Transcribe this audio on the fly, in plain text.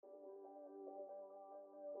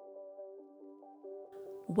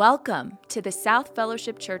Welcome to the South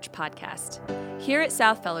Fellowship Church podcast. Here at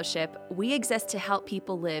South Fellowship, we exist to help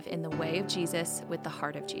people live in the way of Jesus with the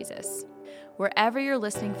heart of Jesus. Wherever you're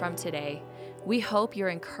listening from today, we hope you're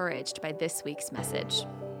encouraged by this week's message.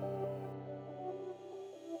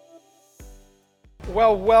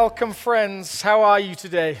 Well, welcome friends. How are you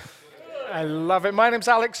today? I love it. My name's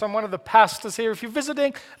Alex. I'm one of the pastors here. If you're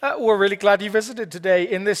visiting, we're really glad you visited today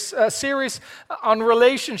in this series on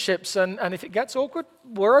relationships. And if it gets awkward,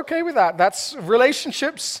 we're okay with that. That's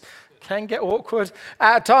relationships can get awkward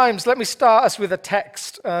at times. Let me start us with a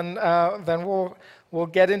text, and then we'll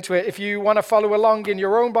get into it. If you want to follow along in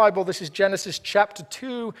your own Bible, this is Genesis chapter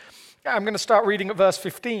 2. I'm going to start reading at verse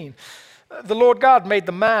 15. The Lord God made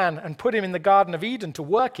the man and put him in the Garden of Eden to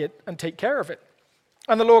work it and take care of it.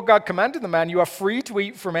 And the Lord God commanded the man, "You are free to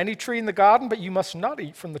eat from any tree in the garden, but you must not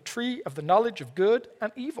eat from the tree of the knowledge of good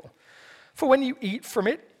and evil. For when you eat from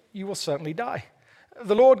it, you will certainly die."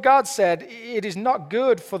 The Lord God said, "It is not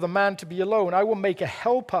good for the man to be alone. I will make a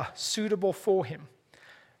helper suitable for him."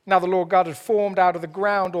 Now the Lord God had formed out of the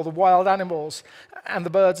ground all the wild animals and the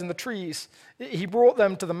birds in the trees. He brought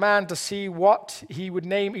them to the man to see what he would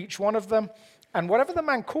name each one of them. And whatever the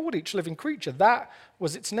man called each living creature, that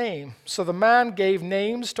was its name. So the man gave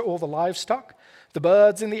names to all the livestock, the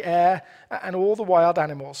birds in the air, and all the wild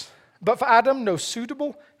animals. But for Adam, no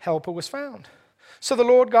suitable helper was found. So the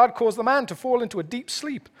Lord God caused the man to fall into a deep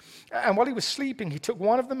sleep. And while he was sleeping, he took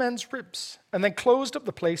one of the men's ribs and then closed up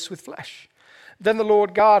the place with flesh. Then the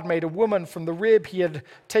Lord God made a woman from the rib he had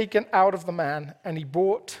taken out of the man, and he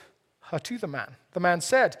brought her to the man. The man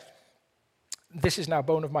said, "This is now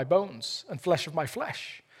bone of my bones and flesh of my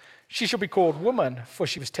flesh. She shall be called woman, for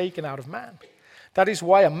she was taken out of man. That is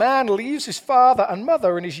why a man leaves his father and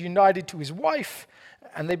mother and is united to his wife,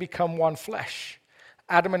 and they become one flesh."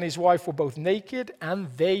 Adam and his wife were both naked,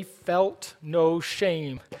 and they felt no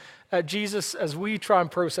shame. Jesus, as we try and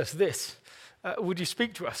process this, would you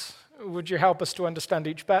speak to us? Would you help us to understand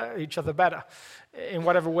each other better in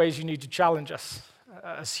whatever ways you need to challenge us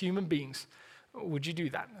as human beings? Would you do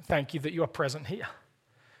that? Thank you that you are present here.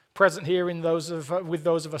 Present here with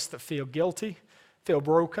those of us that feel guilty, feel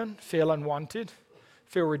broken, feel unwanted,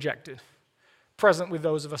 feel rejected. Present with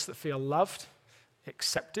those of us that feel loved,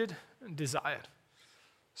 accepted, and desired.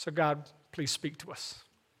 So God, please speak to us.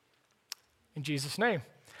 In Jesus' name.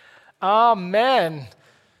 Amen.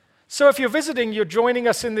 So if you're visiting, you're joining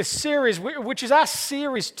us in this series, which is our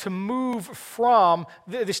series to move from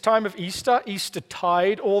this time of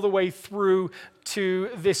Eastertide, all the way through to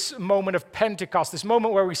this moment of Pentecost, this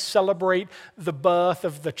moment where we celebrate the birth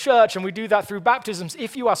of the church, and we do that through baptisms.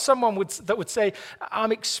 If you are someone that would say,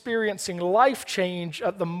 "I'm experiencing life change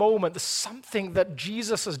at the moment, there's something that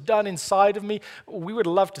Jesus has done inside of me," we would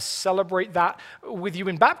love to celebrate that with you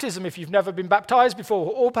in baptism if you've never been baptized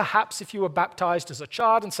before, or perhaps if you were baptized as a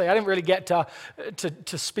child and say, "I didn't really get to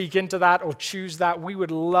speak into that or choose that." We would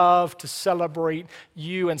love to celebrate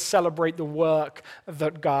you and celebrate the work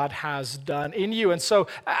that God has done in you. And so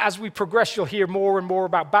as we progress, you'll hear more and more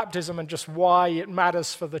about baptism and just why it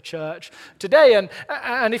matters for the church today. And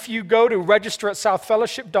if you go to register at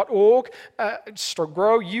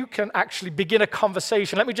southfellowship.org/grow, you can actually begin a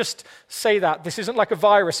conversation. Let me just say that. This isn't like a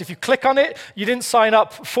virus. If you click on it, you didn't sign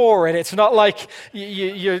up for it. It's not like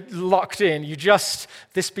you're locked in.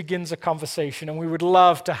 This begins a conversation, and we would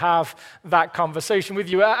love to have that conversation with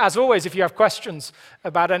you. As always, if you have questions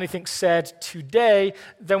about anything said today,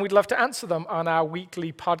 then we'd love to answer them on our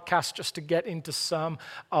weekly podcast, just to get into some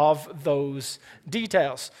of those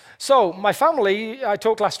details. So my family, I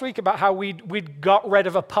talked last week about how we'd got rid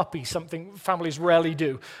of a puppy, something families rarely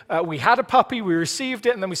do. We had a puppy, we received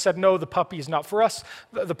it, and then we said, no, the puppy is not for us.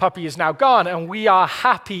 The puppy is now gone, and we are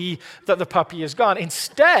happy that the puppy is gone.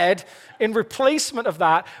 Instead, in replacement of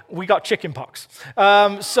that, we got chickenpox.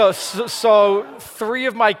 So 3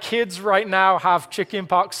 of my kids right now have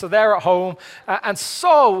chickenpox, so they're at home. And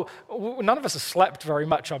so none of us have slept very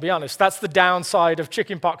much, I'll be honest. That's the downside of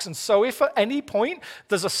chickenpox. And so if at any point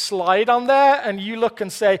there's a slide on there and you look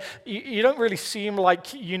and say, you don't really seem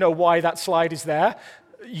like you know why that slide is there,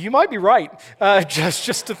 you might be right,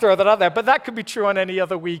 just to throw that out there. But that could be true on any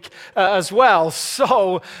other week as well.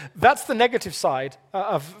 So that's the negative side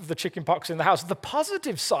of the chickenpox in the house. The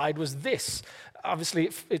positive side was this. Obviously,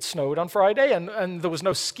 it snowed on Friday, and there was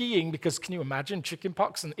no skiing because, can you imagine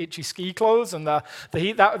chickenpox and itchy ski clothes and the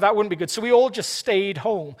heat? That wouldn't be good. So we all just stayed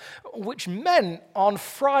home, which meant on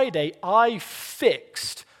Friday I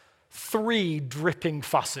fixed 3 dripping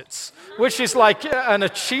faucets, which is like an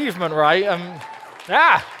achievement, right?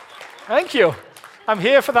 Thank you. I'm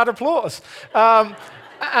here for that applause.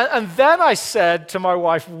 And then I said to my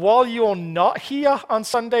wife, while you're not here on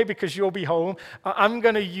Sunday because you'll be home, I'm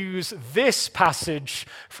going to use this passage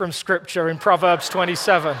from Scripture in Proverbs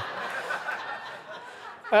 27.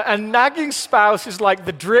 A nagging spouse is like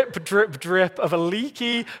the drip, drip, drip of a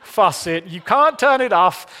leaky faucet. You can't turn it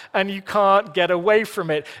off and you can't get away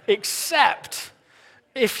from it, except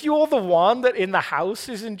if you're the one that in the house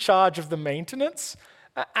is in charge of the maintenance.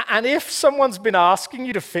 And if someone's been asking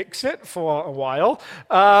you to fix it for a while,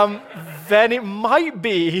 then it might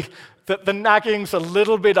be that the nagging's a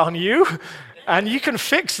little bit on you. And you can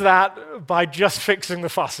fix that by just fixing the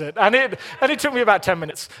faucet. And it took me about 10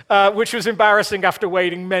 minutes, which was embarrassing after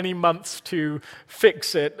waiting many months to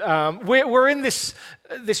fix it. We're in this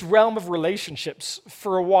realm of relationships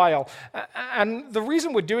for a while. And the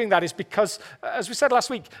reason we're doing that is because, as we said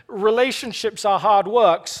last week, relationships are hard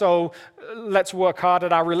work. So let's work hard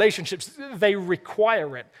at our relationships. They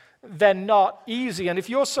require it. They're not easy. And if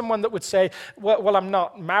you're someone that would say, well, I'm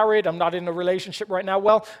not married, I'm not in a relationship right now,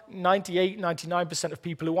 well, 98, 99% of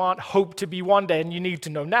people who aren't hope to be one day, and you need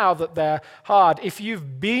to know now that they're hard. If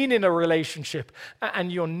you've been in a relationship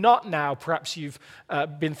and you're not now, perhaps you've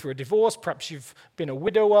been through a divorce, perhaps you've been a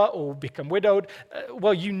widower or become widowed,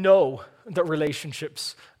 well, you know that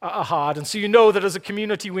relationships are hard. And so you know that as a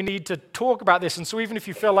community we need to talk about this. And so even if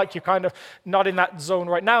you feel like you're kind of not in that zone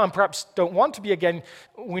right now and perhaps don't want to be again,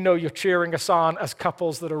 we know you're cheering us on as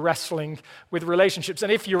couples that are wrestling with relationships.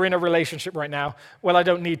 And if you're in a relationship right now, well, I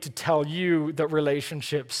don't need to tell you that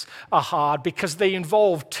relationships are hard because they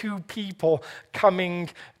involve two people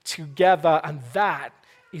coming together, and that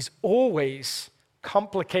is always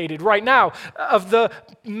complicated. Right now, of the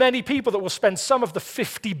many people that will spend some of the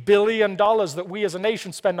 $50 billion that we as a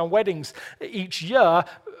nation spend on weddings each year,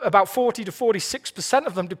 about 40 to 46%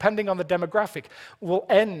 of them, depending on the demographic, will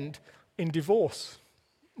end in divorce.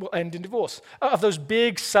 Of those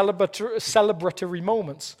big celebratory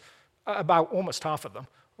moments, about almost half of them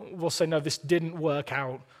will say, no, this didn't work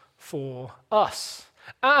out for us.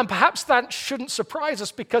 And perhaps that shouldn't surprise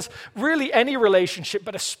us because really any relationship,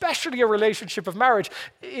 but especially a relationship of marriage,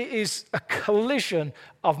 is a collision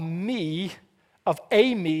of me, of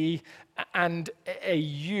a me, and a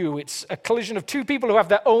you. It's a collision of two people who have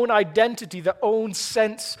their own identity, their own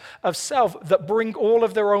sense of self, that bring all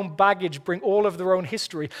of their own baggage, bring all of their own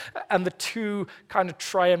history, and the two kind of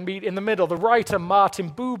try and meet in the middle. The writer Martin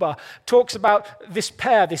Buber talks about this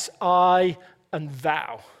pair, this I and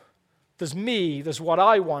thou. There's me, there's what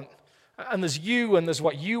I want, and there's you, and there's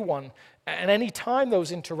what you want. And any time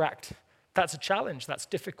those interact, that's a challenge, that's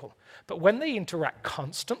difficult. But when they interact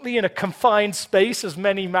constantly in a confined space, as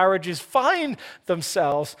many marriages find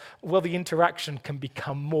themselves, well, the interaction can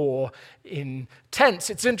become more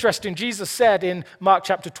intense. It's interesting, Jesus said in Mark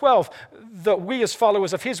chapter 12 that we as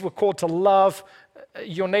followers of his were called to love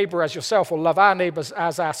your neighbor as yourself, or love our neighbors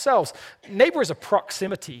as ourselves. Neighbor is a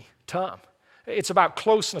proximity term. It's about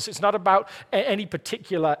closeness. It's not about any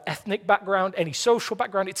particular ethnic background, any social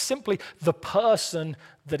background. It's simply the person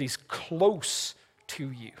that is close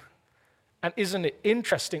to you. And isn't it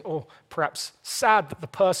interesting, or perhaps sad, that the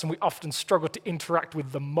person we often struggle to interact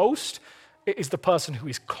with the most is the person who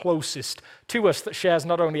is closest to us, that shares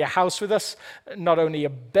not only a house with us, not only a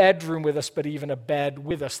bedroom with us, but even a bed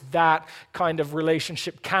with us. That kind of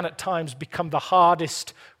relationship can at times become the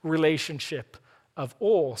hardest relationship of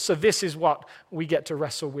all. So this is what we get to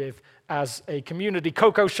wrestle with as a community.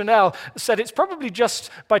 Coco Chanel said, it's probably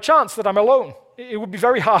just by chance that I'm alone. It would be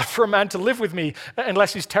very hard for a man to live with me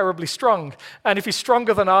unless he's terribly strong. And if he's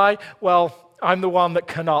stronger than I, well, I'm the one that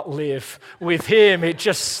cannot live with him. It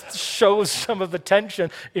just shows some of the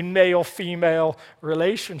tension in male-female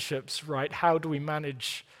relationships, right? How do we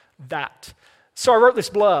manage that? So I wrote this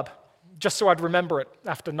blurb, just so I'd remember it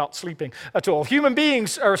after not sleeping at all. Human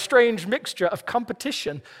beings are a strange mixture of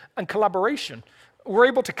competition and collaboration. We're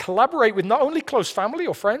able to collaborate with not only close family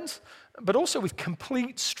or friends, but also with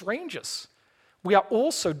complete strangers. We are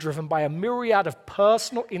also driven by a myriad of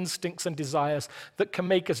personal instincts and desires that can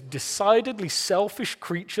make us decidedly selfish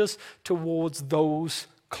creatures towards those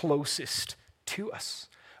closest to us.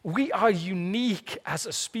 We are unique as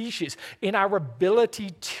a species in our ability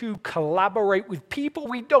to collaborate with people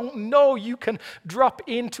we don't know. You can drop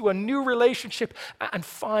into a new relationship and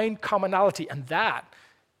find commonality, and that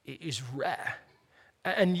is rare.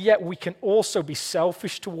 And yet we can also be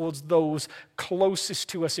selfish towards those closest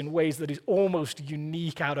to us in ways that is almost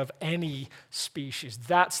unique out of any species.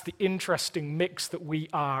 That's the interesting mix that we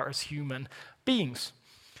are as human beings.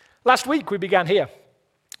 Last week we began here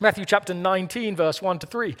Matthew chapter 19, verse 1 to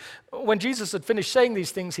 3. When Jesus had finished saying these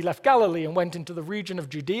things, he left Galilee and went into the region of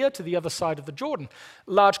Judea to the other side of the Jordan.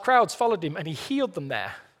 Large crowds followed him, and he healed them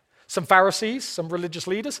there. Some Pharisees, some religious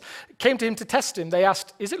leaders, came to him to test him. They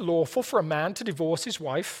asked, "Is it lawful for a man to divorce his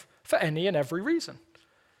wife for any and every reason?"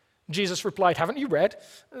 Jesus replied, "Haven't you read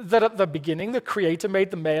that at the beginning the Creator made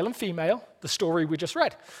them male and female?" The story we just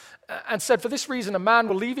read. And said, "For this reason, a man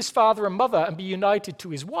will leave his father and mother and be united to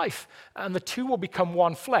his wife, and the two will become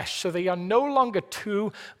one flesh. So they are no longer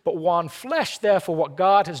two, but one flesh. Therefore, what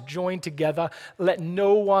God has joined together, let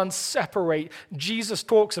no one separate." Jesus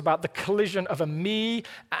talks about the collision of a me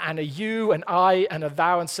and a you, an I and a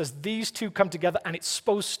thou, and says these two come together, and it's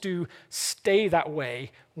supposed to stay that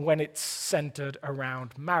way when it's centered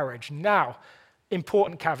around marriage. Now,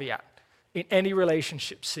 important caveat in any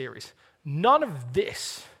relationship series, none of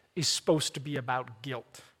this is supposed to be about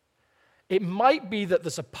guilt. It might be that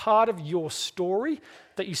there's a part of your story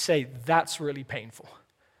that you say, that's really painful.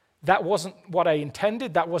 That wasn't what I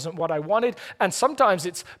intended, that wasn't what I wanted, and sometimes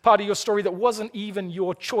it's part of your story that wasn't even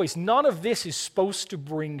your choice. None of this is supposed to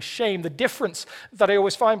bring shame. The difference that I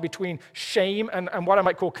always find between shame and what I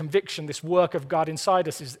might call conviction, this work of God inside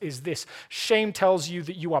us, is this. Shame tells you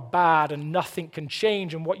that you are bad and nothing can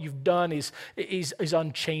change, and what you've done is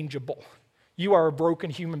unchangeable. You are a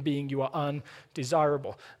broken human being. You are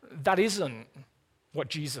undesirable. That isn't what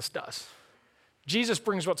Jesus does. Jesus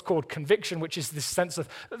brings what's called conviction, which is this sense of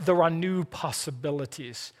there are new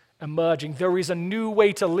possibilities emerging. There is a new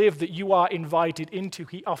way to live that you are invited into.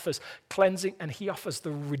 He offers cleansing, and he offers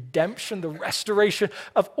the redemption, the restoration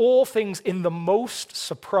of all things in the most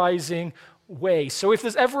surprising way. So if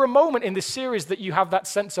there's ever a moment in this series that you have that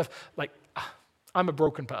sense of, like, I'm a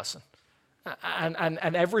broken person,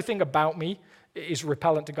 and everything about me is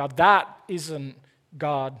repellent to God, that isn't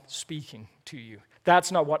God speaking to you.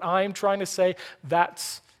 That's not what I'm trying to say.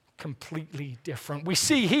 That's completely different. We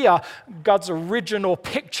see here God's original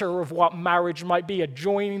picture of what marriage might be, a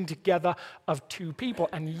joining together of two people,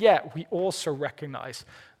 and yet we also recognize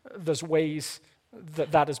there's ways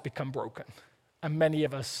that has become broken. And many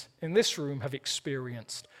of us in this room have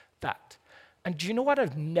experienced that. And do you know what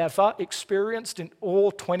I've never experienced in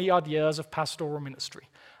all 20-odd years of pastoral ministry?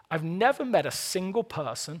 I've never met a single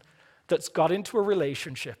person that's got into a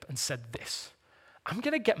relationship and said this: I'm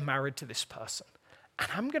going to get married to this person, and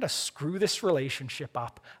I'm going to screw this relationship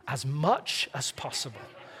up as much as possible.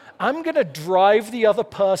 I'm going to drive the other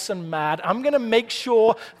person mad. I'm going to make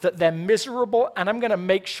sure that they're miserable, and I'm going to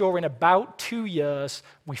make sure in about 2 years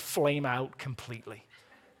we flame out completely.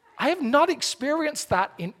 I have not experienced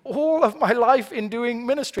that in all of my life in doing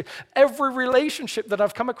ministry. Every relationship that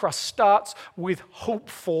I've come across starts with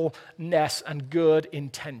hopefulness and good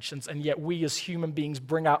intentions, and yet we as human beings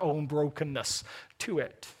bring our own brokenness to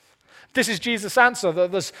it. This is Jesus' answer,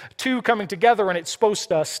 that there's two coming together and it's supposed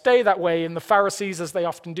to stay that way, and the Pharisees, as they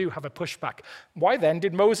often do, have a pushback. Why then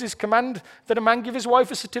did Moses command that a man give his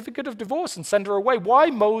wife a certificate of divorce and send her away?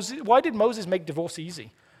 Why did Moses make divorce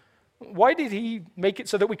easy? Why did he make it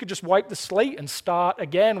so that we could just wipe the slate and start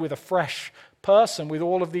again with a fresh person, with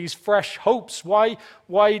all of these fresh hopes? Why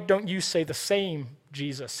don't you say the same,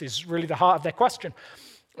 Jesus, is really the heart of their question.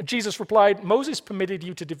 Jesus replied, "Moses permitted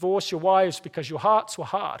you to divorce your wives because your hearts were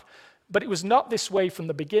hard. But it was not this way from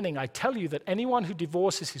the beginning. I tell you that anyone who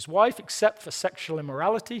divorces his wife except for sexual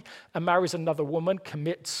immorality and marries another woman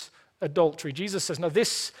commits adultery." Jesus says, no,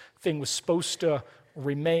 this thing was supposed to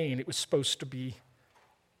remain. It was supposed to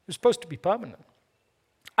be permanent.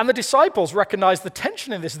 And the disciples recognize the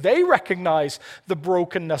tension in this. They recognize the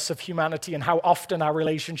brokenness of humanity and how often our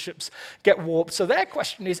relationships get warped. So their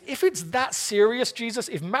question is, if it's that serious, Jesus,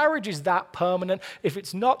 if marriage is that permanent, if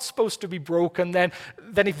it's not supposed to be broken, then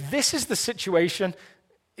if this is the situation,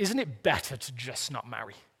 isn't it better to just not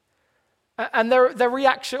marry? And their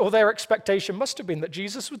reaction or their expectation must have been that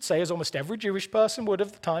Jesus would say, as almost every Jewish person would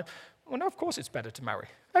of the time, well, no, of course it's better to marry.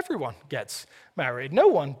 Everyone gets married. No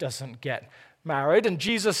one doesn't get married. And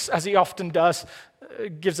Jesus, as he often does,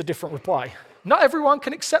 gives a different reply. Not everyone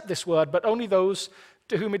can accept this word, but only those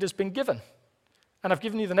to whom it has been given. And I've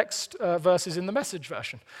given you the next verses in the Message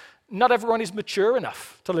version. Not everyone is mature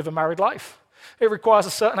enough to live a married life. It requires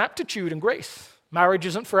a certain aptitude and grace. Marriage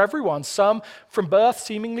isn't for everyone. Some from birth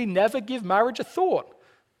seemingly never give marriage a thought.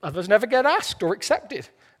 Others never get asked or accepted.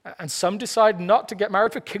 And some decide not to get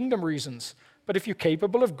married for kingdom reasons. But if you're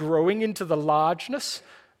capable of growing into the largeness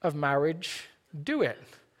of marriage, do it.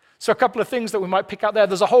 So a couple of things that we might pick out there.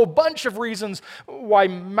 There's a whole bunch of reasons why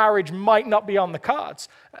marriage might not be on the cards.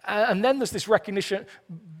 And then there's this recognition,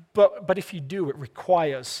 but if you do, it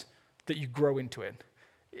requires that you grow into it.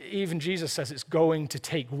 Even Jesus says it's going to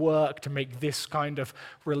take work to make this kind of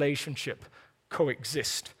relationship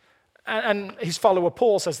coexist. And his follower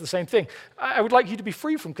Paul says the same thing. I would like you to be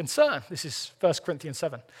free from concern. This is 1 Corinthians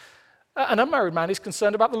 7. An unmarried man is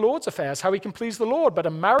concerned about the Lord's affairs, how he can please the Lord, but a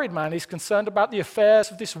married man is concerned about the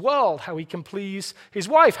affairs of this world, how he can please his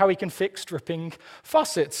wife, how he can fix dripping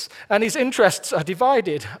faucets, and his interests are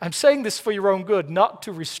divided. I'm saying this for your own good, not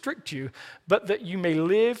to restrict you, but that you may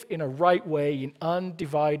live in a right way in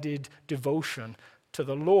undivided devotion to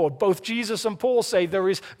the Lord. Both Jesus and Paul say there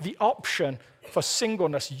is the option for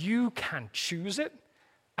singleness. You can choose it.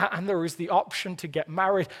 And there is the option to get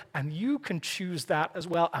married, and you can choose that as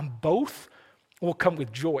well. And both will come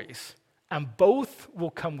with joys, and both will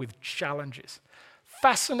come with challenges.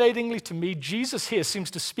 Fascinatingly to me, Jesus here seems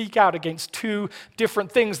to speak out against two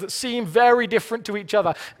different things that seem very different to each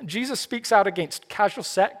other. Jesus speaks out against casual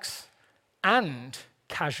sex and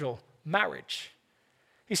casual marriage.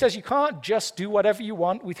 He says you can't just do whatever you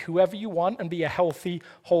want with whoever you want and be a healthy,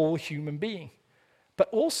 whole human being. But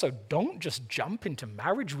also, don't just jump into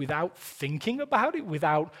marriage without thinking about it,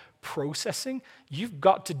 without processing. You've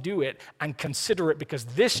got to do it and consider it, because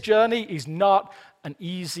this journey is not an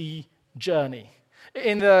easy journey.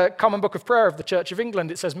 In the Common Book of Prayer of the Church of England,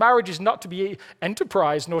 it says, marriage is not to be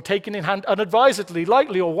enterprised nor taken in hand unadvisedly,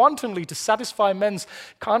 lightly, or wantonly to satisfy men's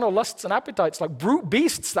carnal lusts and appetites like brute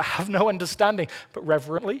beasts that have no understanding, but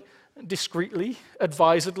reverently, discreetly,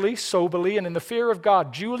 advisedly, soberly, and in the fear of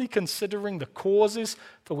God, duly considering the causes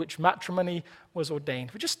for which matrimony was ordained.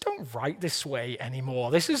 We just don't write this way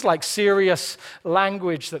anymore. This is like serious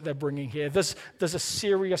language that they're bringing here. There's a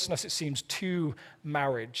seriousness, it seems, to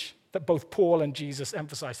marriage that both Paul and Jesus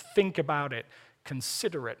emphasize. Think about it,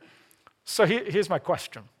 consider it. So here's my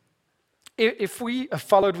question. If we have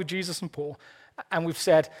followed with Jesus and Paul, and we've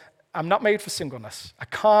said, I'm not made for singleness. I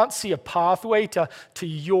can't see a pathway to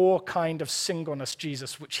your kind of singleness,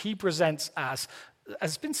 Jesus, which he presents as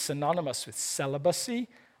has been synonymous with celibacy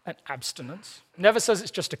and abstinence. Never says it's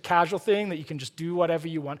just a casual thing that you can just do whatever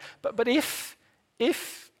you want. But if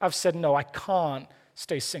I've said, no, I can't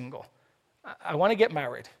stay single, I want to get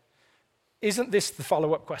married, isn't this the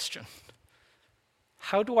follow-up question?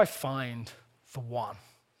 How do I find the one?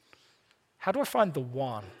 How do I find the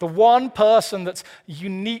one person that's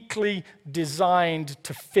uniquely designed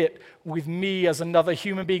to fit with me as another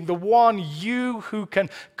human being, the one you who can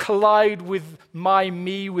collide with my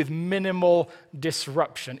me with minimal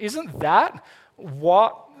disruption? Isn't that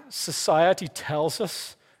what society tells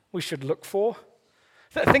us we should look for?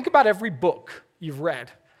 Think about every book you've read.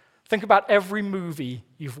 Think about every movie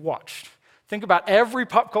you've watched. Think about every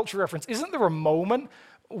pop culture reference. Isn't there a moment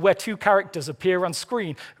where two characters appear on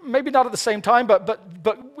screen, maybe not at the same time, but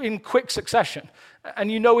in quick succession, and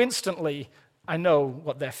you know instantly, I know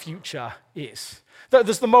what their future is?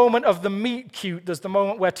 There's the moment of the meet cute. There's the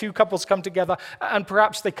moment where two couples come together, and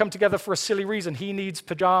perhaps they come together for a silly reason. He needs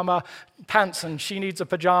pajama pants, and she needs a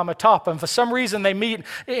pajama top. And for some reason, they meet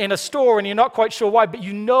in a store, and you're not quite sure why, but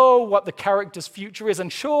you know what the character's future is.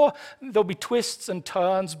 And sure, there'll be twists and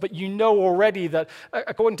turns, but you know already that,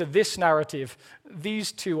 according to this narrative,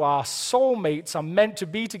 these two are soulmates, are meant to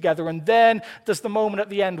be together. And then there's the moment at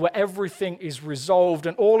the end where everything is resolved,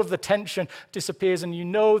 and all of the tension disappears, and you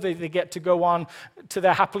know they get to go on to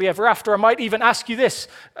their happily ever after. I might even ask you this,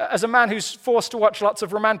 as a man who's forced to watch lots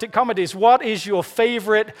of romantic comedies, what is your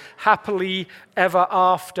favorite happily ever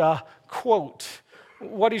after quote?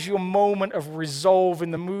 What is your moment of resolve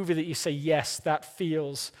in the movie that you say, yes, that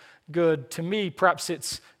feels good to me? Perhaps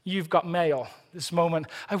it's You've Got Mail. This moment,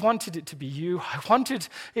 I wanted it to be you. I wanted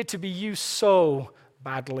it to be you so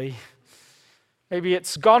badly. Maybe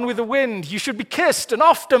it's Gone with the Wind. You should be kissed, and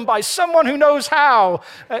often by someone who knows how.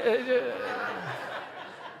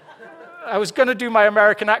 I was going to do my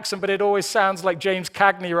American accent, but it always sounds like James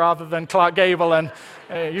Cagney rather than Clark Gable, and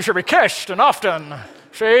you should be kissed, and often.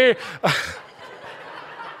 See?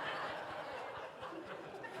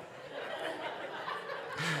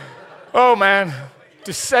 Oh, man.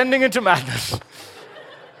 Descending into madness.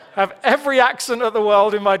 I have every accent of the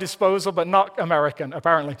world in my disposal, but not American,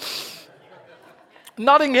 apparently.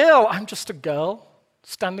 Notting Hill, I'm just a girl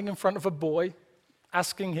standing in front of a boy,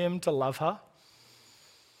 asking him to love her.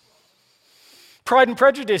 Pride and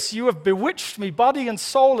Prejudice, you have bewitched me, body and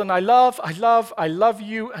soul, and I love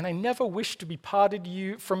you, and I never wish to be parted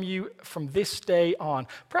from you from this day on.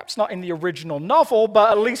 Perhaps not in the original novel,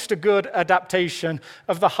 but at least a good adaptation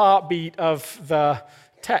of the heartbeat of the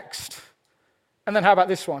text. And then how about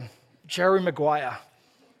this one? Jerry Maguire,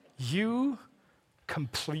 you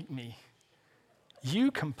complete me.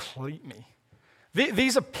 You complete me.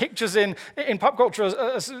 These are pictures in pop culture.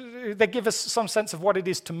 They give us some sense of what it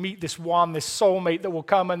is to meet this one, this soulmate that will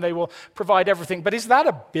come and they will provide everything. But is that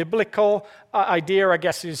a biblical idea, I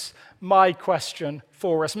guess, is my question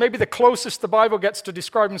for us. Maybe the closest the Bible gets to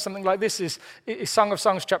describing something like this is Song of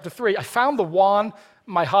Songs chapter 3. I found the one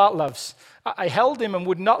my heart loves. I held him and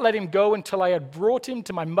would not let him go until I had brought him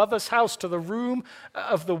to my mother's house, to the room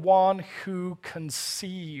of the one who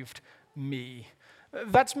conceived me.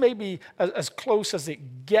 That's maybe as close as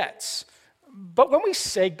it gets. But when we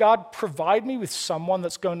say, God, provide me with someone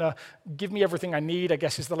that's going to give me everything I need, I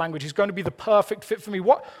guess is the language, he's going to be the perfect fit for me,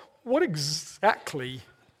 what exactly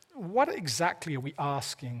are we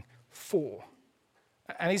asking for?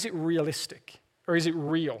 And is it realistic? Or is it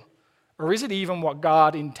real? Or is it even what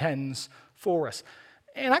God intends for us?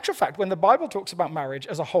 In actual fact, when the Bible talks about marriage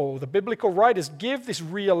as a whole, the biblical writers give this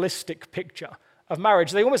realistic picture of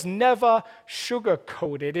marriage. They almost never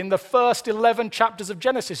sugarcoat it. In the first 11 chapters of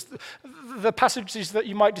Genesis, the passages that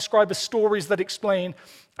you might describe as stories that explain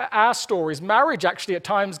our stories, marriage actually at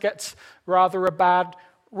times gets rather a bad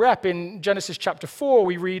rep. In Genesis chapter 4,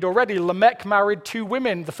 we read already, Lamech married two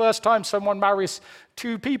women. The first time someone marries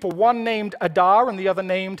two people, one named Adar and the other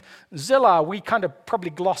named Zillah. We kind of probably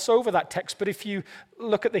gloss over that text, but if you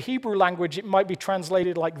look at the Hebrew language, it might be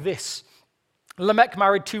translated like this. Lamech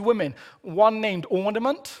married two women, one named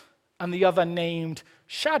Ornament and the other named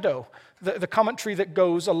Shadow. The commentary that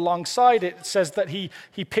goes alongside it says that he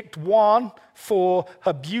picked one for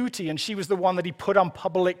her beauty, and she was the one that he put on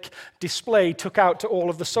public display, took out to all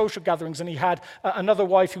of the social gatherings, and he had another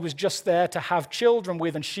wife who was just there to have children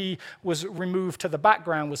with, and she was removed to the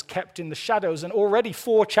background, was kept in the shadows. And already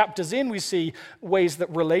 4 chapters in, we see ways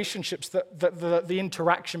that relationships, the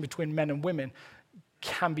interaction between men and women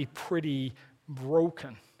can be pretty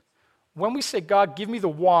broken. When we say, God, give me the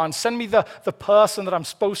one, send me the person that I'm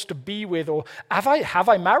supposed to be with, or have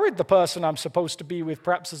I married the person I'm supposed to be with,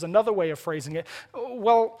 perhaps is another way of phrasing it.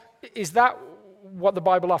 Well, is that what the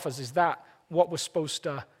Bible offers? Is that what we're supposed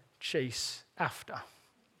to chase after?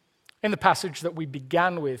 In the passage that we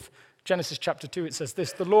began with, Genesis chapter 2, it says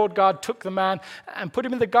this, the Lord God took the man and put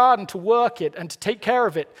him in the garden to work it and to take care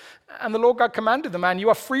of it. And the Lord God commanded the man, you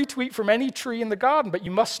are free to eat from any tree in the garden, but you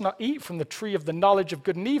must not eat from the tree of the knowledge of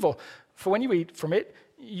good and evil. For when you eat from it,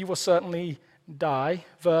 you will certainly die.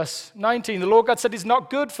 Verse 19, the Lord God said, it's not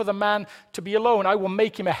good for the man to be alone. I will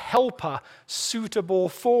make him a helper suitable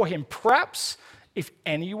for him. Perhaps, if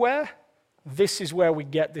anywhere, this is where we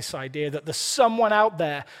get this idea that there's someone out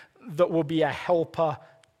there that will be a helper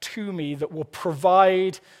to me, that will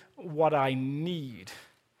provide what I need.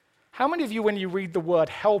 How many of you, when you read the word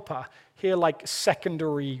helper, hear like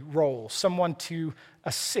secondary role, someone to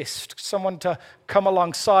assist, someone to come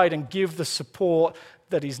alongside and give the support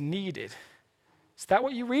that is needed? Is that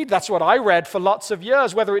what you read? That's what I read for lots of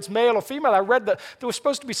years, whether it's male or female. I read that there was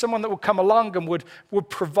supposed to be someone that would come along and would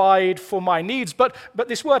provide for my needs. But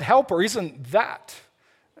this word helper isn't that.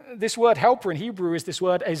 This word helper in Hebrew is this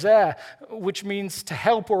word ezer, which means to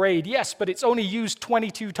help or aid. Yes, but it's only used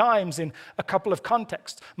 22 times in a couple of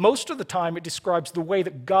contexts. Most of the time it describes the way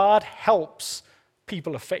that God helps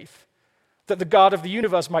people of faith. That the God of the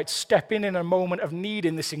universe might step in a moment of need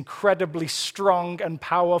in this incredibly strong and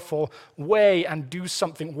powerful way and do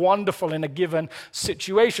something wonderful in a given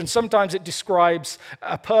situation. Sometimes it describes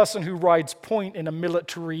a person who rides point in a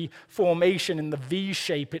military formation in the V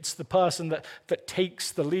shape. It's the person that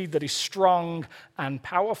takes the lead, that is strong and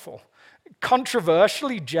powerful.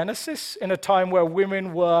 Controversially, Genesis, in a time where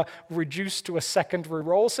women were reduced to a secondary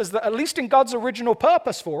role, says that at least in God's original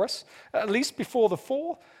purpose for us, at least before the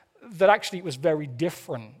fall, that actually it was very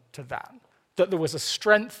different to that. That there was a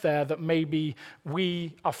strength there that maybe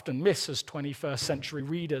we often miss as 21st century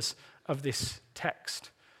readers of this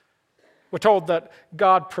text. We're told that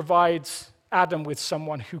God provides Adam with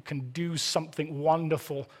someone who can do something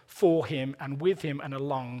wonderful for him and with him and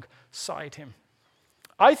alongside him.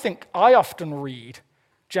 I think I often read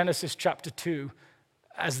Genesis chapter 2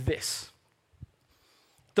 as this.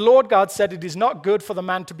 The Lord God said, it is not good for the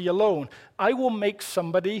man to be alone. I will make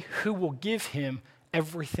somebody who will give him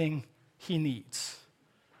everything he needs.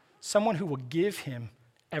 Someone who will give him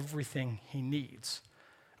everything he needs.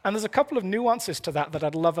 And there's a couple of nuances to that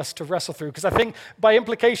I'd love us to wrestle through, because I think by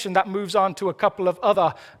implication that moves on to a couple of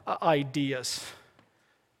other ideas.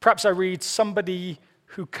 Perhaps I read somebody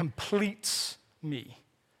who completes me.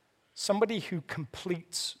 Somebody who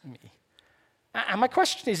completes me. And my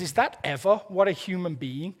question is that ever what a human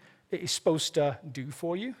being is supposed to do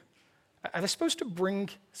for you? Are they supposed to bring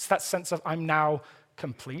that sense of I'm now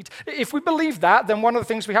complete. If we believe that, then one of the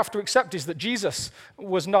things we have to accept is that Jesus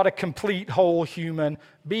was not a complete, whole human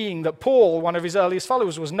being, that Paul, one of his earliest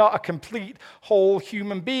followers, was not a complete, whole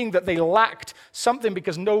human being, that they lacked something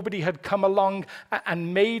because nobody had come along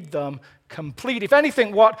and made them complete. If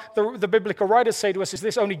anything, what the biblical writers say to us is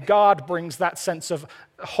this: only God brings that sense of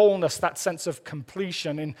wholeness, that sense of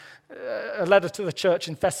completion. In a letter to the church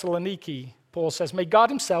in Thessaloniki, Paul says, "May God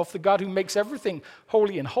himself, the God who makes everything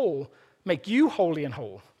holy and whole, make you holy and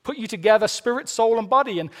whole, put you together, spirit, soul, and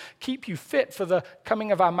body, and keep you fit for the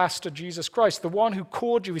coming of our Master Jesus Christ. The one who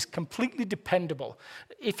called you is completely dependable.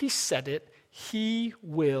 If he said it, he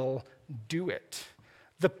will do it."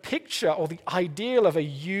 The picture or the ideal of a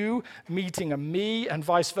you meeting a me and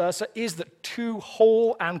vice versa is that two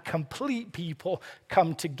whole and complete people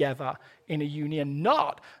come together in a union,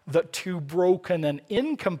 not that two broken and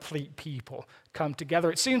incomplete people come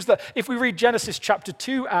together. It seems that if we read Genesis chapter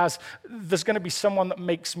 2 as there's going to be someone that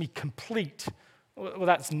makes me complete, well,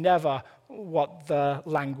 that's never what the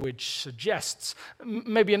language suggests.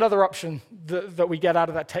 Maybe another option that we get out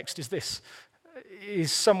of that text is this: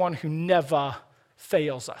 is someone who never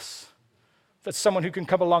fails us. That's someone who can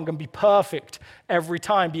come along and be perfect every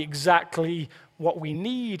time, be exactly what we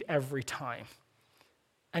need every time.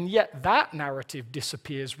 And yet that narrative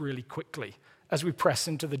disappears really quickly as we press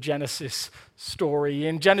into the Genesis story.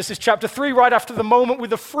 In Genesis chapter 3, right after the moment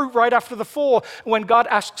with the fruit, right after the fall, when God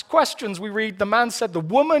asks questions, we read, "The man said, 'The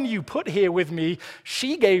woman you put here with me,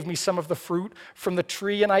 she gave me some of the fruit from the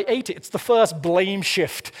tree and I ate it.'" It's the first blame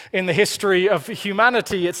shift in the history of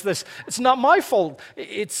humanity. It's not my fault.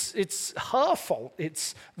 It's her fault.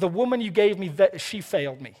 It's the woman you gave me, that she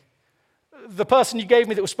failed me. The person you gave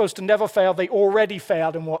me that was supposed to never fail, they already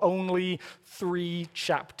failed and were only 3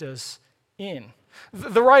 chapters in.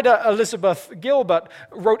 The writer Elizabeth Gilbert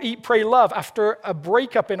wrote Eat, Pray, Love. After a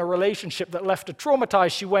breakup in a relationship that left her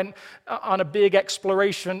traumatized, she went on a big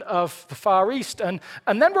exploration of the Far East and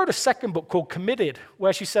then wrote a second book called Committed,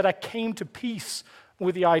 where she said, "I came to peace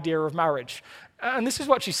with the idea of marriage." And this is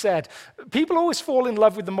what she said: "People always fall in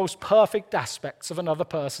love with the most perfect aspects of another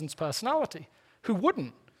person's personality. Who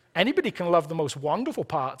wouldn't? Anybody can love the most wonderful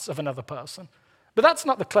parts of another person. But that's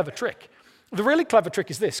not the clever trick. The really clever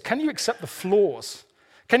trick is this: can you accept the flaws?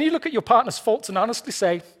 Can you look at your partner's faults and honestly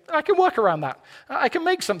say, I can work around that. I can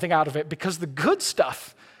make something out of it, because the good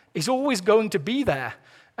stuff is always going to be there,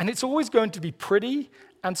 and it's always going to be pretty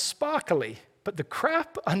and sparkly, but the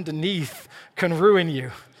crap underneath can ruin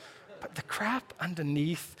you. But the crap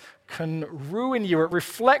underneath can ruin you." It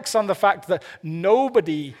reflects on the fact that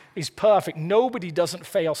nobody is perfect. Nobody doesn't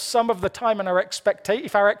fail some of the time. And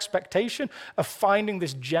if our expectation of finding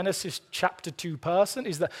this Genesis chapter 2 person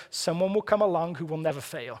is that someone will come along who will never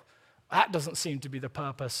fail, that doesn't seem to be the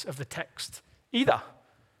purpose of the text either.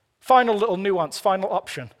 Final little nuance, final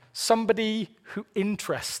option: somebody who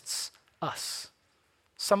interests us.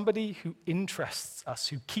 Somebody who interests us,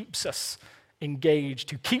 who keeps us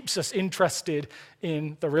engaged, who keeps us interested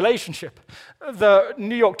in the relationship. The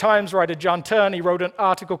New York Times writer John Turney wrote an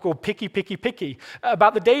article called Picky, Picky, Picky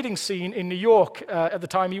about the dating scene in New York at the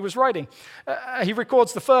time he was writing. He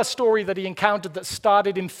records the first story that he encountered that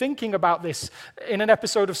started him thinking about this in an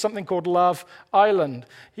episode of something called Love Island.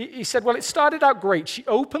 He said, "Well, it started out great. She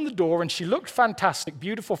opened the door and she looked fantastic.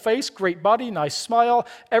 Beautiful face, great body, nice smile.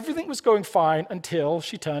 Everything was going fine until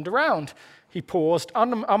she turned around. He paused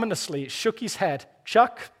ominously, shook his head.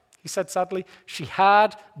 'Chuck,' he said sadly, 'she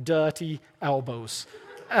had dirty elbows.'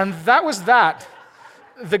 And that was that.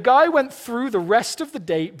 The guy went through the rest of the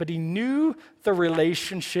date, but he knew the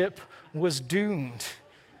relationship was doomed.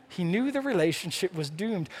 He knew the relationship was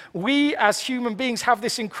doomed." We as human beings have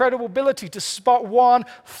this incredible ability to spot one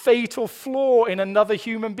fatal flaw in another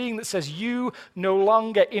human being that says, "You no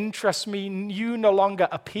longer interest me, you no longer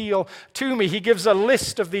appeal to me." He gives a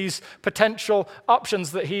list of these potential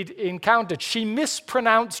options that he'd encountered. "She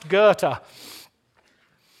mispronounced Goethe.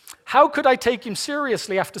 How could I take him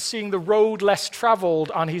seriously after seeing The Road Less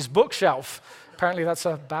Traveled on his bookshelf?" Apparently that's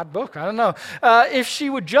a bad book, I don't know. "If she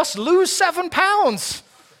would just lose 7 pounds.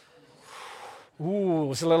 Ooh,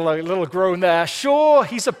 there's a little groan there. "Sure,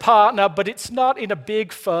 he's a partner, but it's not in a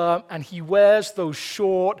big firm, and he wears those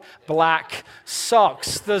short black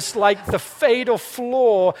socks." There's like the fatal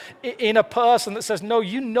flaw in a person that says, "No,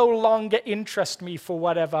 you no longer interest me for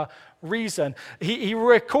whatever reason." He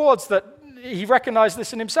records that he recognized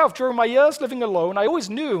this in himself. "During my years living alone, I always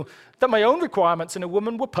knew that my own requirements in a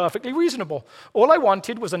woman were perfectly reasonable. All I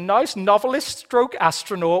wanted was a nice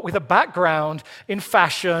novelist/astronaut with a background in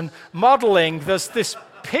fashion modeling." There's this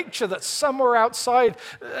picture that somewhere out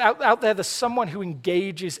there, there's someone who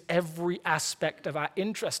engages every aspect of our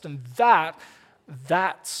interest, and that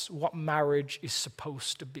That's what marriage is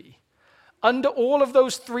supposed to be. Under all of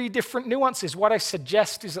those three different nuances, what I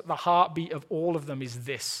suggest is that the heartbeat of all of them is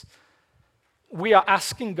this. We are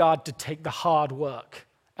asking God to take the hard work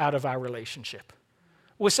out of our relationship.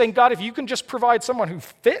 We're saying, God, if you can just provide someone who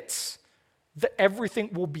fits, that everything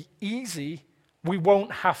will be easy. We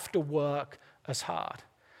won't have to work as hard.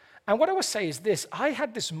 And what I would say is this. I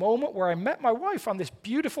had this moment where I met my wife on this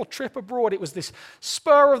beautiful trip abroad. It was this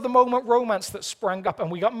spur-of-the-moment romance that sprang up,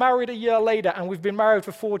 and we got married a year later, and we've been married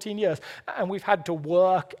for 14 years. And we've had to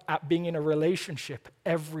work at being in a relationship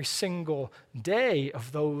every single day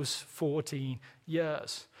of those 14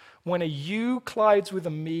 years. When a you collides with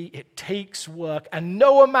a me, it takes work, and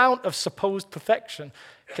no amount of supposed perfection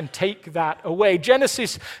can take that away.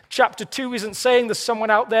 Genesis chapter 2 isn't saying there's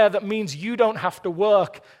someone out there that means you don't have to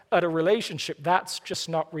work at a relationship. That's just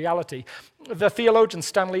not reality. The theologian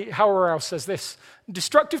Stanley Hauerau says this: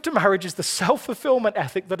 destructive to marriage is the self-fulfillment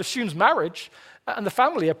ethic that assumes marriage and the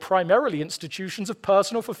family are primarily institutions of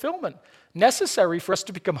personal fulfillment, necessary for us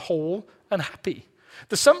to become whole and happy.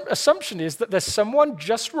 The assumption is that there's someone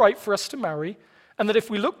just right for us to marry, and that if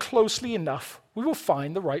we look closely enough, we will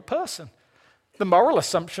find the right person. The moral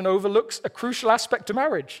assumption overlooks a crucial aspect to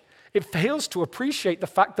marriage. It fails to appreciate the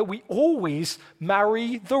fact that we always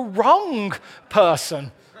marry the wrong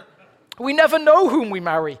person. We never know whom we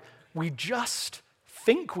marry. We just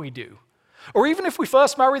think we do. Or even if we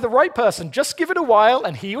first marry the right person, just give it a while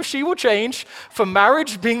and he or she will change. For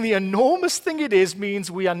marriage being the enormous thing it is means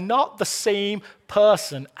we are not the same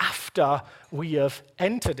person after we have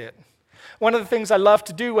entered it. One of the things I love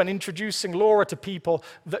to do when introducing Laura to people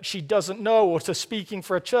that she doesn't know or to speaking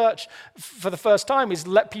for a church for the first time is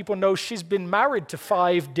let people know she's been married to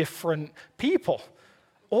 5 different people.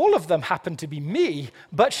 All of them happen to be me,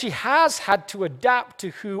 but she has had to adapt to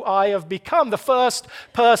who I have become. The first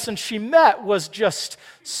person she met was just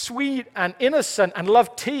sweet and innocent and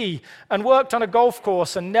loved tea and worked on a golf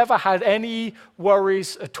course and never had any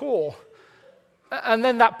worries at all. And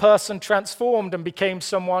then that person transformed and became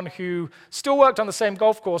someone who still worked on the same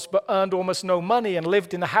golf course but earned almost no money and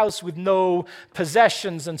lived in a house with no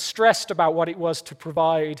possessions and stressed about what it was to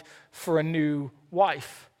provide for a new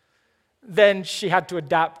wife. Then she had to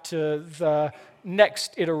adapt to the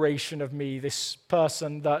next iteration of me, this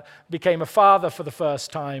person that became a father for the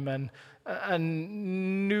first time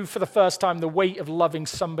and knew for the first time the weight of loving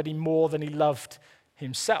somebody more than he loved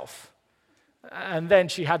himself. And then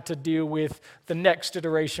she had to deal with the next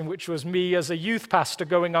iteration, which was me as a youth pastor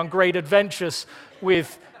going on great adventures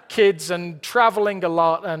with kids and traveling a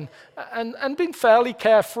lot and being fairly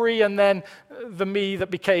carefree, and then the me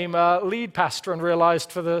that became a lead pastor and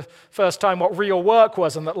realized for the first time what real work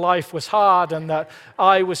was and that life was hard and that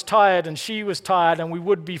I was tired and she was tired and we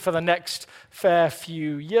would be for the next fair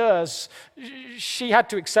few years. She had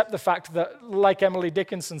to accept the fact that, like Emily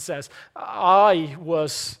Dickinson says, I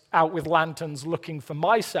was out with lanterns looking for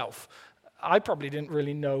myself. I probably didn't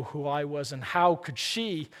really know who I was, and how could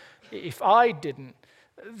she if I didn't?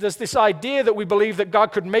 There's this idea that we believe that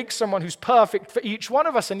God could make someone who's perfect for each one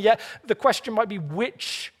of us, and yet the question might be,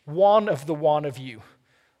 which one of you,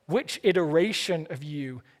 which iteration of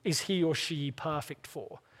you is he or she perfect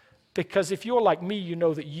for? Because if you're like me, you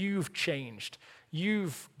know that you've changed,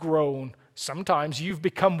 you've grown, sometimes you've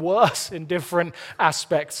become worse in different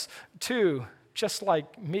aspects too. Just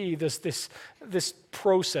like me, there's this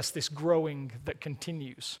process, this growing that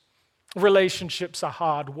continues. Relationships are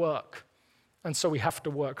hard work. And so we have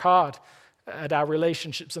to work hard at our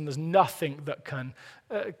relationships, and there's nothing that can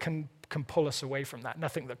pull us away from that,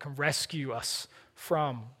 nothing that can rescue us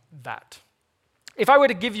from that. If I were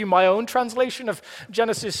to give you my own translation of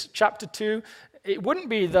Genesis chapter 2, it wouldn't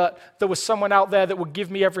be that there was someone out there that would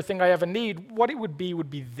give me everything I ever need. What it would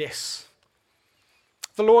be this.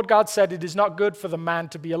 The Lord God said, "It is not good for the man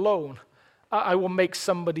to be alone. I will make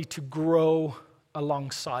somebody to grow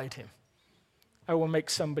alongside him." I will make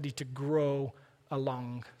somebody to grow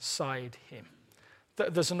alongside him.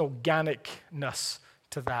 There's an organicness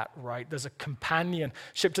to that, right? There's a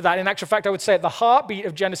companionship to that. In actual fact, I would say at the heartbeat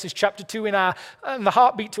of Genesis chapter 2, and the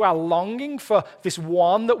heartbeat to our longing for this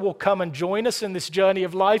one that will come and join us in this journey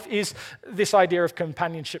of life is this idea of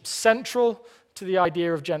companionship. Central to the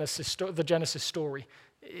idea of the Genesis story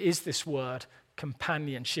is this word,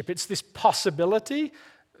 companionship. It's this possibility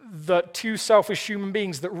that 2 selfish human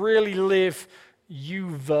beings that really live you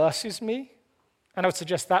versus me. And I would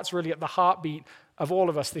suggest that's really at the heartbeat of all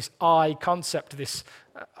of us, this I concept, this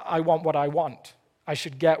I want what I want. I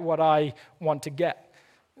should get what I want to get.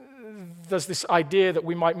 There's this idea that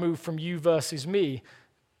we might move from you versus me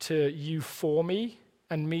to you for me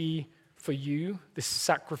and me for you, this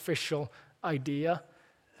sacrificial idea.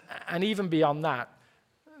 And even beyond that,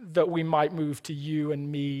 that we might move to you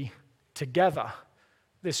and me together,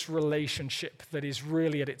 this relationship that is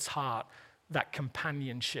really at its heart, that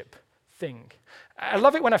companionship thing. I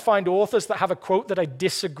love it when I find authors that have a quote that I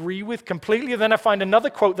disagree with completely, and then I find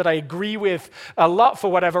another quote that I agree with a lot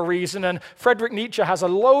for whatever reason. And Friedrich Nietzsche has a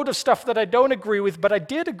load of stuff that I don't agree with, but I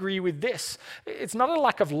did agree with this. It's not a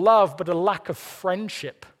lack of love, but a lack of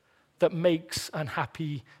friendship that makes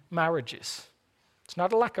unhappy marriages. It's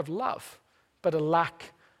not a lack of love, but a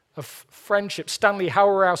lack of friendship. Stanley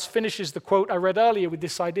Hauerwas finishes the quote I read earlier with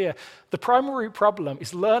this idea. The primary problem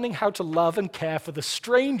is learning how to love and care for the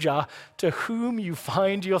stranger to whom you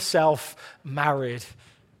find yourself married.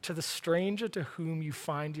 To the stranger to whom you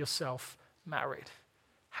find yourself married.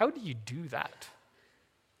 How do you do that?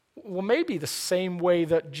 Well, maybe the same way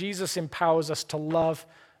that Jesus empowers us to love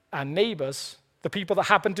our neighbors, the people that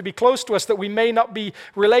happen to be close to us that we may not be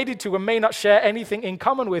related to and may not share anything in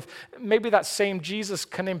common with. Maybe that same Jesus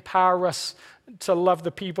can empower us to love the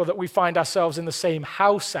people that we find ourselves in the same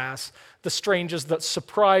house as, the strangers that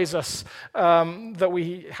surprise us, that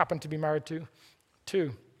we happen to be married to,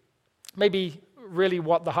 too. Maybe really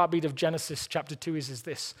what the heartbeat of Genesis chapter 2 is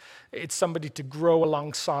this. It's somebody to grow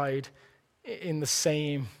alongside in the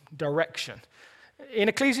same direction. In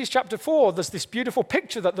Ecclesiastes chapter 4, there's this beautiful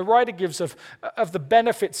picture that the writer gives of the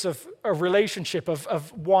benefits of a relationship,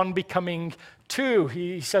 of one becoming two.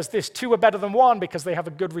 He says this, two are better than one because they have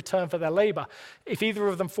a good return for their labor. If either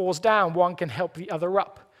of them falls down, one can help the other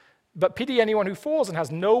up. But pity anyone who falls and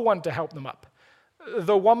has no one to help them up.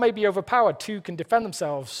 Though one may be overpowered, two can defend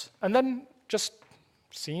themselves. And then just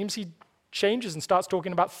seems he changes and starts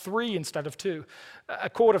talking about three instead of two. A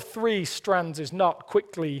cord of 3 strands is not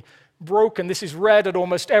quickly broken. This is read at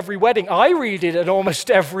almost every wedding. I read it at almost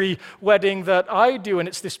every wedding that I do, and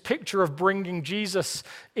it's this picture of bringing Jesus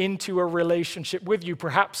into a relationship with you.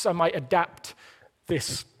 Perhaps I might adapt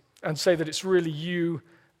this and say that it's really you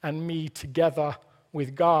and me together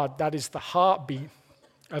with God. That is the heartbeat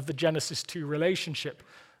of the Genesis 2 relationship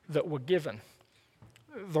that we're given.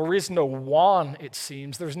 There is no one, it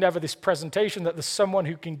seems. There's never this presentation that there's someone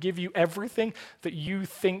who can give you everything that you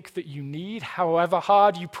think that you need, however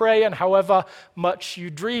hard you pray and however much you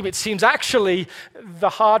dream. It seems actually the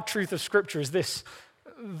hard truth of Scripture is this: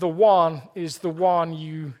 the one is the one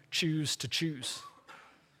you choose to choose.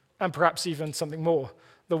 And perhaps even something more.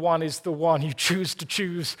 The one is the one you choose to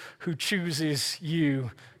choose who chooses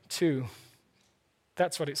you too.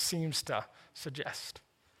 That's what it seems to suggest.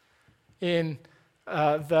 In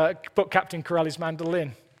the book Captain Corelli's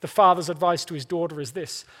Mandolin, the father's advice to his daughter is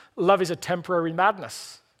this: love is a temporary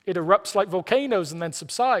madness. It erupts like volcanoes and then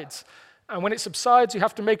subsides. And when it subsides, you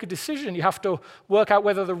have to make a decision. You have to work out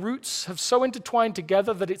whether the roots have so intertwined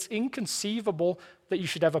together that it's inconceivable that you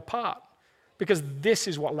should ever part. Because this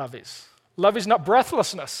is what love is. Love is not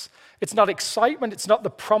breathlessness. It's not excitement. It's not the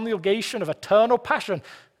promulgation of eternal passion.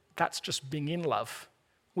 That's just being in love,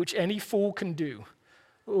 which any fool can do.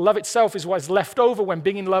 Love itself is what is left over when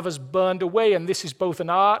being in love has burned away, and this is both an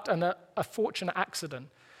art and a fortunate accident.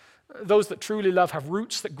 Those that truly love have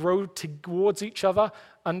roots that grow towards each other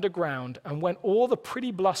underground, and when all the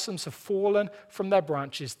pretty blossoms have fallen from their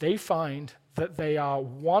branches, they find that they are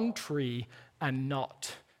one tree and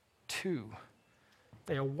not two.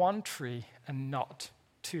 They are one tree and not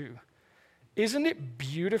two. Isn't it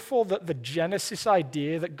beautiful that the Genesis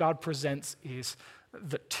idea that God presents is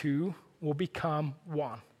that two will become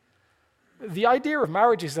one? The idea of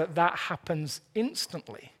marriage is that that happens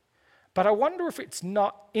instantly. But I wonder if it's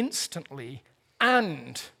not instantly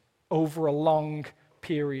and over a long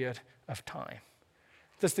period of time.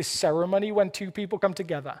 There's this ceremony when two people come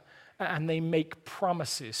together and they make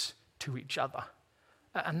promises to each other.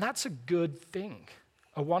 And that's a good thing,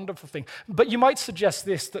 a wonderful thing. But you might suggest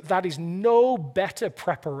this, that is no better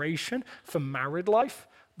preparation for married life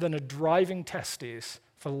than a driving test is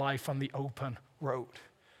for life on the open road.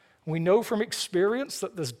 We know from experience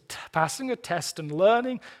that there's passing a test and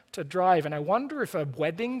learning to drive, and I wonder if a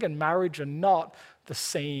wedding and marriage are not the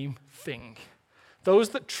same thing. Those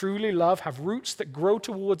that truly love have roots that grow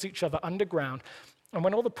towards each other underground, and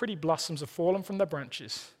when all the pretty blossoms have fallen from their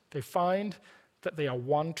branches, they find that they are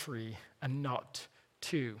one tree and not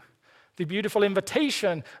two. The beautiful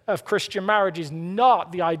invitation of Christian marriage is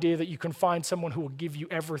not the idea that you can find someone who will give you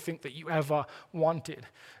everything that you ever wanted.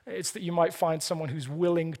 It's that you might find someone who's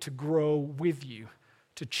willing to grow with you,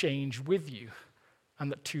 to change with you,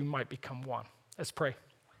 and that two might become one. Let's pray.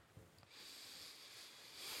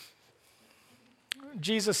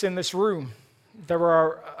 Jesus, in this room, there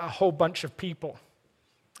are a whole bunch of people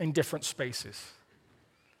in different spaces.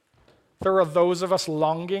 There are those of us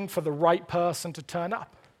longing for the right person to turn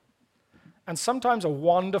up. And sometimes a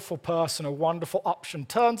wonderful person, a wonderful option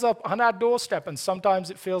turns up on our doorstep, and sometimes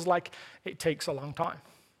it feels like it takes a long time.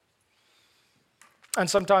 And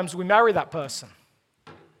sometimes we marry that person.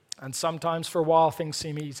 And sometimes for a while things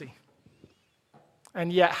seem easy.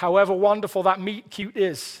 And yet, however wonderful that meet cute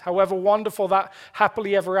is, however wonderful that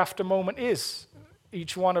happily ever after moment is,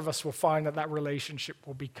 each one of us will find that that relationship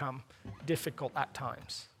will become difficult at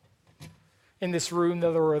times. In this room,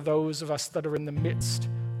 there are those of us that are in the midst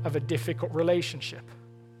of a difficult relationship.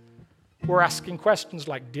 We're asking questions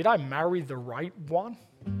like, did I marry the right one?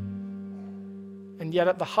 And yet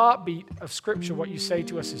at the heartbeat of Scripture, what you say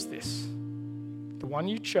to us is this: the one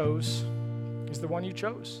you chose is the one you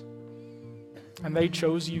chose. And they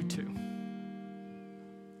chose you too.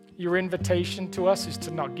 Your invitation to us is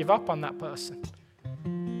to not give up on that person,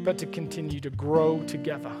 but to continue to grow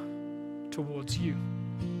together towards you.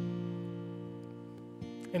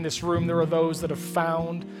 In this room, there are those that have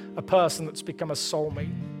found a person that's become a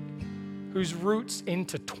soulmate, whose roots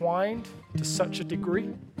intertwined to such a degree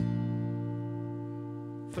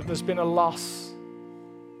that there's been a loss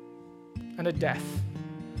and a death,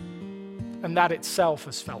 and that itself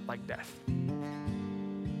has felt like death.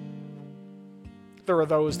 There are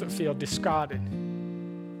those that feel discarded,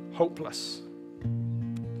 hopeless,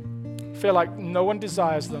 feel like no one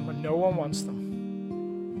desires them and no one wants them.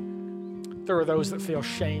 There are those that feel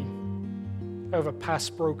shame over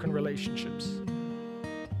past broken relationships,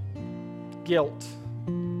 guilt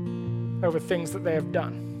over things that they have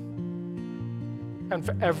done. And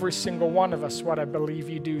for every single one of us, what I believe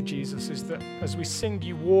you do, Jesus, is that as we sing,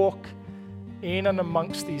 you walk in and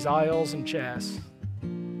amongst these aisles and chairs.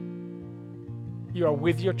 You are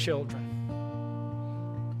with your children.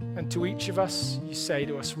 And to each of us, you say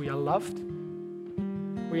to us, we are loved,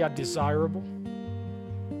 we are desirable,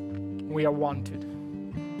 we are wanted.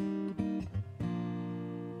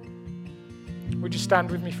 Would you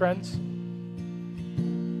stand with me, friends?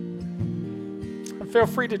 And feel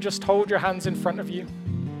free to just hold your hands in front of you.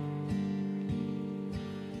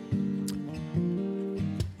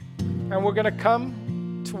 And we're going to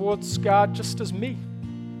come towards God just as me.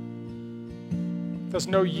 There's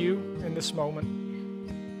no you in this moment,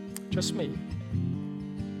 just me.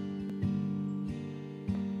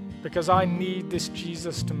 Because I need this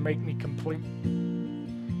Jesus to make me complete.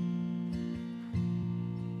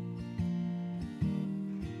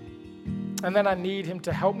 And then I need him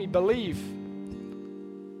to help me believe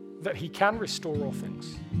that he can restore all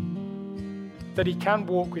things, that he can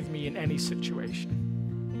walk with me in any situation,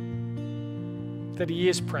 that he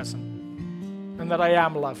is present, and that I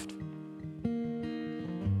am loved.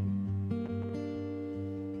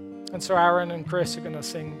 And so Aaron and Chris are going to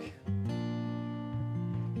sing.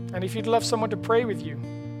 And if you'd love someone to pray with you,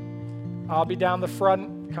 I'll be down the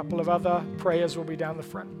front. A couple of other prayers will be down the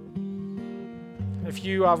front. If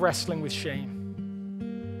you are wrestling with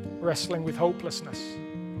shame, wrestling with hopelessness,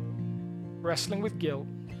 wrestling with guilt,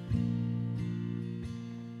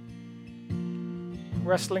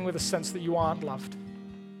 wrestling with a sense that you aren't loved,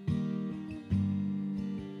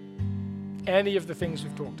 any of the things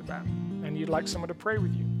we've talked about, and you'd like someone to pray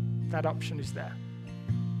with you, that option is there.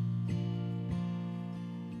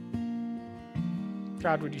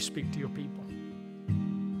 God, would you speak to your people?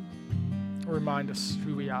 Remind us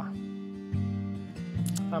who we are.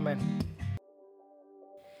 Amen.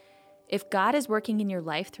 If God is working in your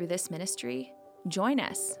life through this ministry, join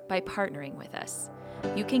us by partnering with us.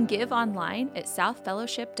 You can give online at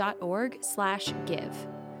southfellowship.org/give.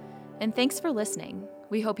 And thanks for listening.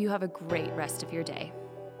 We hope you have a great rest of your day.